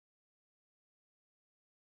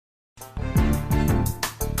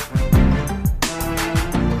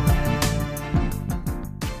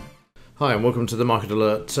Hi and welcome to the Market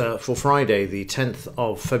Alert for Friday, the 10th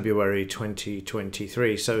of February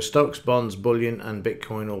 2023. So stocks, bonds, bullion and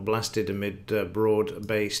Bitcoin all blasted amid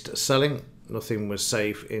broad-based selling. Nothing was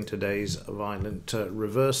safe in today's violent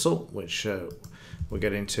reversal, which we'll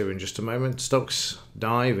get into in just a moment. Stocks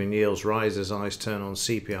dive and yields rise as eyes turn on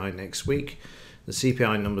CPI next week. The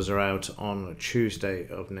CPI numbers are out on Tuesday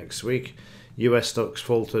of next week. US stocks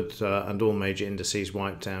faltered and all major indices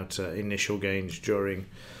wiped out initial gains during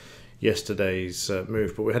yesterday's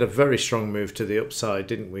move, but we had a very strong move to the upside,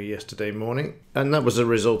 didn't we, yesterday morning? And that was a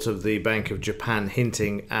result of the Bank of Japan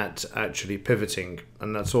hinting at actually pivoting,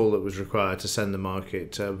 and that's all that was required to send the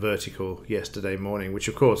market vertical yesterday morning, which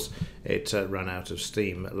of course it ran out of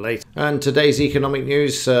steam late. And today's economic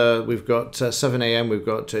news, we've got 7 a.m, we've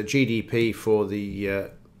got GDP for the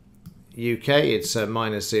UK, it's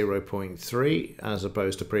minus 0.3 as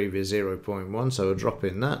opposed to previous 0.1, so a drop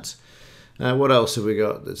in that. What else have we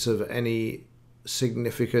got that's of any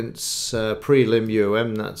significance? Prelim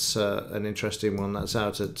UOM, that's an interesting one. That's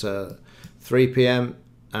out at 3 p.m.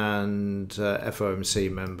 and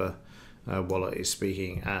FOMC member Wallet is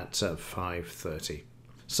speaking at 5:30.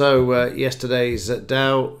 So yesterday's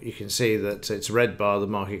Dow, you can see that it's red bar, the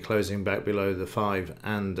market closing back below the 5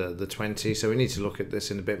 and the 20. So we need to look at this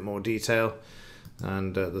in a bit more detail.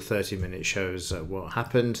 And the 30-minute shows what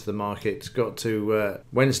happened. The market got to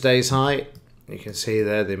Wednesday's high. You can see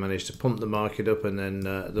there they managed to pump the market up, and then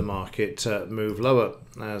the market moved lower,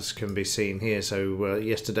 as can be seen here. So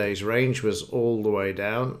yesterday's range was all the way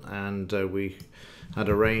down, and we had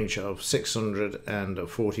a range of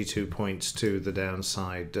 642 points to the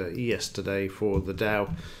downside yesterday for the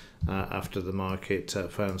Dow after the market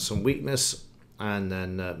found some weakness and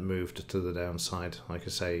then moved to the downside. Like I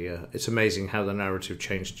say, it's amazing how the narrative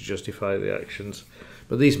changed to justify the actions.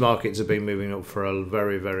 But these markets have been moving up for a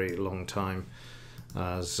very, very long time,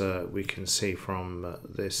 as we can see from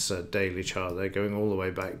this daily chart. They're going all the way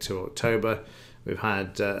back to October. We've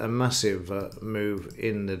had a massive move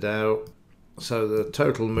in the Dow. So the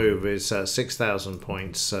total move is 6,000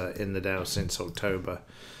 points in the Dow since October.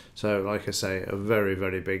 So like I say, a very,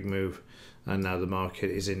 very big move. And now the market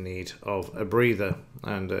is in need of a breather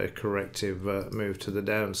and a corrective move to the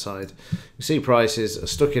downside. You see prices are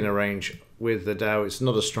stuck in a range with the Dow. It's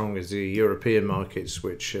not as strong as the European markets,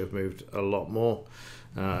 which have moved a lot more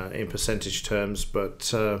in percentage terms.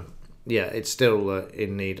 But yeah, it's still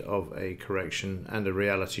in need of a correction and a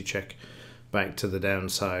reality check back to the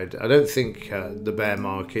downside. I don't think the bear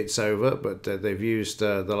market's over, but they've used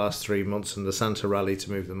the last 3 months and the Santa rally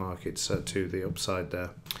to move the markets to the upside there.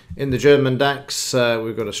 In the German DAX,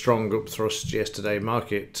 we've got a strong up thrust yesterday.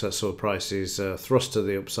 Market saw prices thrust to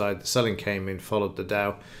the upside. The selling came in, followed the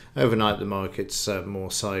Dow. Overnight, the market's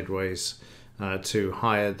more sideways to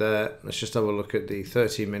higher there. Let's just have a look at the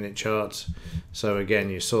 30-minute chart. So again,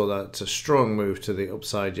 you saw that strong move to the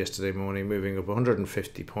upside yesterday morning, moving up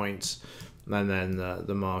 150 points. And then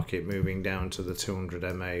the market moving down to the 200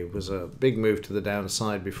 MA was a big move to the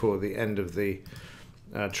downside before the end of the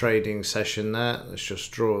trading session there. Let's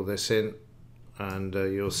just draw this in, and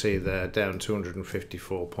you'll see there down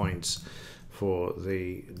 254 points for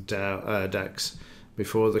the DAX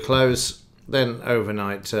before the close. Then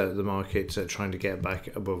overnight, the market trying to get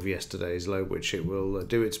back above yesterday's low, which it will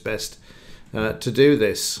do its best to do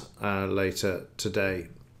this later today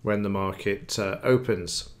when the market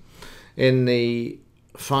opens. In the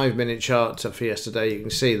 5-minute chart for yesterday, you can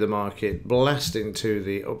see the market blasting to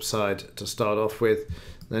the upside to start off with,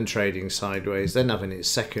 then trading sideways, then having its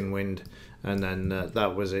second wind, and then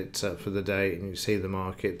that was it for the day. And you see the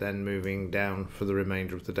market then moving down for the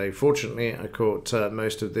remainder of the day. Fortunately, I caught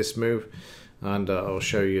most of this move, and I'll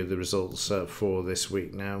show you the results for this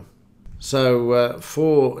week now. So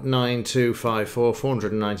 49254,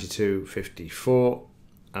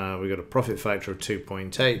 492.54. We got a profit factor of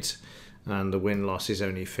 2.8. And the win-loss is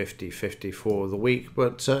only 50-50 for the week,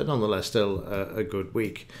 but nonetheless still a good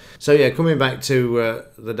week. So yeah, coming back to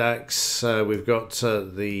the DAX, we've got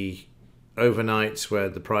the overnights where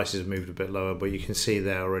the prices moved a bit lower, but you can see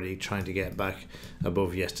they're already trying to get back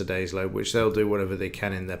above yesterday's low, which they'll do whatever they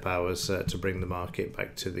can in their powers to bring the market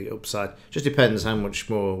back to the upside. Just depends how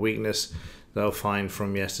much more weakness they'll find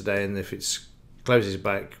from yesterday, and if it closes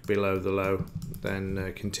back below the low,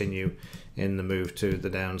 then continue in the move to the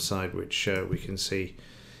downside, which we can see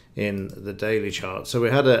in the daily chart. So we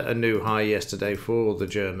had a new high yesterday for the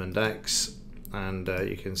German DAX, and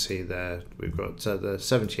you can see there we've got the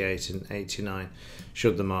 78 and 89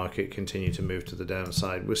 should the market continue to move to the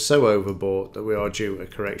downside. We're so overbought that we are due a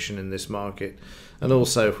correction in this market. And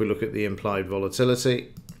also if we look at the implied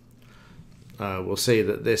volatility, we'll see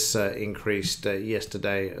that this increased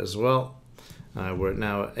yesterday as well. We're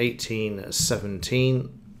now at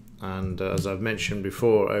 1817, and as I've mentioned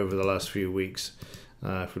before over the last few weeks,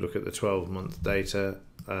 if we look at the 12-month data,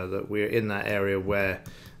 that we're in that area where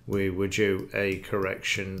we were due a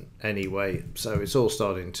correction anyway. So it's all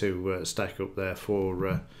starting to stack up there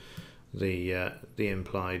for the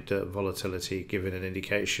implied volatility, giving an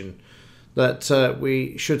indication that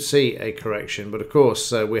we should see a correction. But of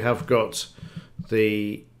course we have got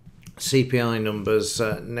the CPI numbers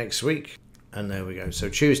next week, and there we go. So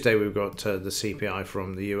Tuesday we've got the CPI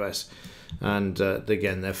from the US, and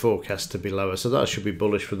again they're forecast to be lower, so that should be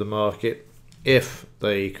bullish for the market if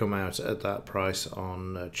they come out at that price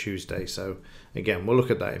on Tuesday. So again, we'll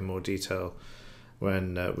look at that in more detail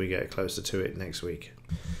when we get closer to it next week.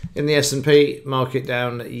 In the S&P, market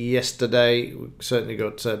down yesterday. We certainly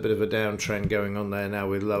got a bit of a downtrend going on there now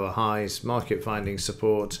with lower highs. Market finding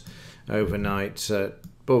support overnight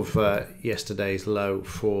above yesterday's low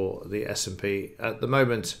for the S&P. At the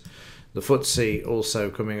moment, the FTSE also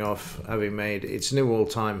coming off, having made its new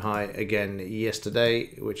all-time high again yesterday,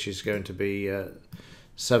 which is going to be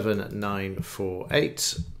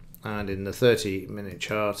 7948. And in the 30-minute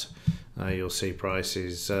chart, you'll see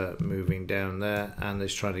prices moving down there, and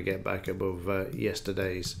it's trying to get back above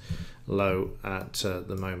yesterday's low at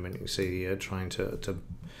the moment. You can see trying to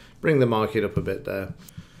bring the market up a bit there.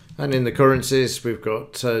 And in the currencies, we've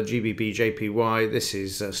got GBP, JPY. This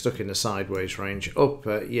is stuck in a sideways range. Up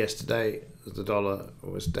yesterday, the dollar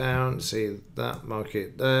was down. See that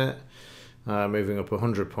market there, moving up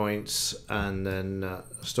 100 points, and then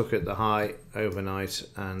stuck at the high overnight,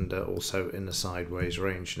 and also in the sideways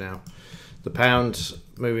range now. The pound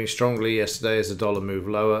moving strongly yesterday as the dollar moved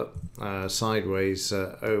lower, sideways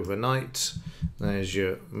overnight. There's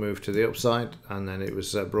your move to the upside, and then it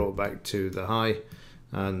was brought back to the high.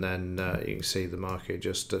 And then you can see the market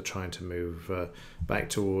just trying to move back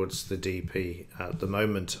towards the DP at the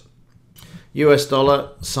moment. US dollar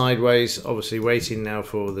sideways, obviously waiting now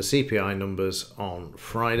for the CPI numbers on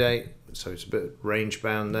Friday, so it's a bit range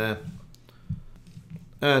bound there.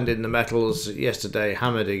 And in the metals, yesterday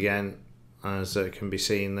hammered again, as can be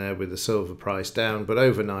seen there with the silver price down, but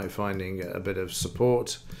overnight finding a bit of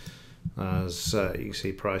support, as you can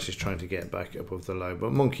see prices trying to get back above the low,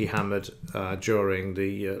 but monkey hammered during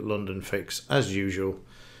the London fix as usual,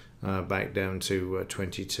 back down to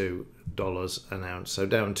 $22 an ounce, so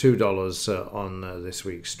down $2 on this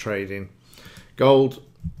week's trading. Gold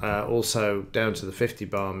also down to the 50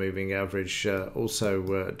 bar moving average,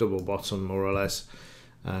 also double bottom more or less,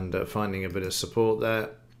 and finding a bit of support there,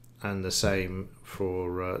 and the same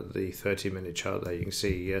for the 30-minute chart there. You can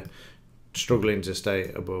see struggling to stay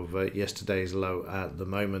above yesterday's low at the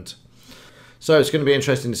moment. So it's going to be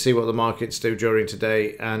interesting to see what the markets do during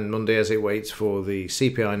today and Monday as it waits for the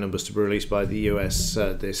CPI numbers to be released by the US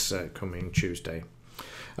this coming Tuesday.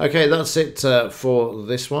 Okay, that's it for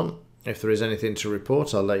this one. If there is anything to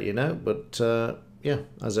report, I'll let you know. But yeah,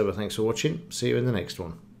 as ever, thanks for watching. See you in the next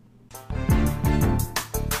one.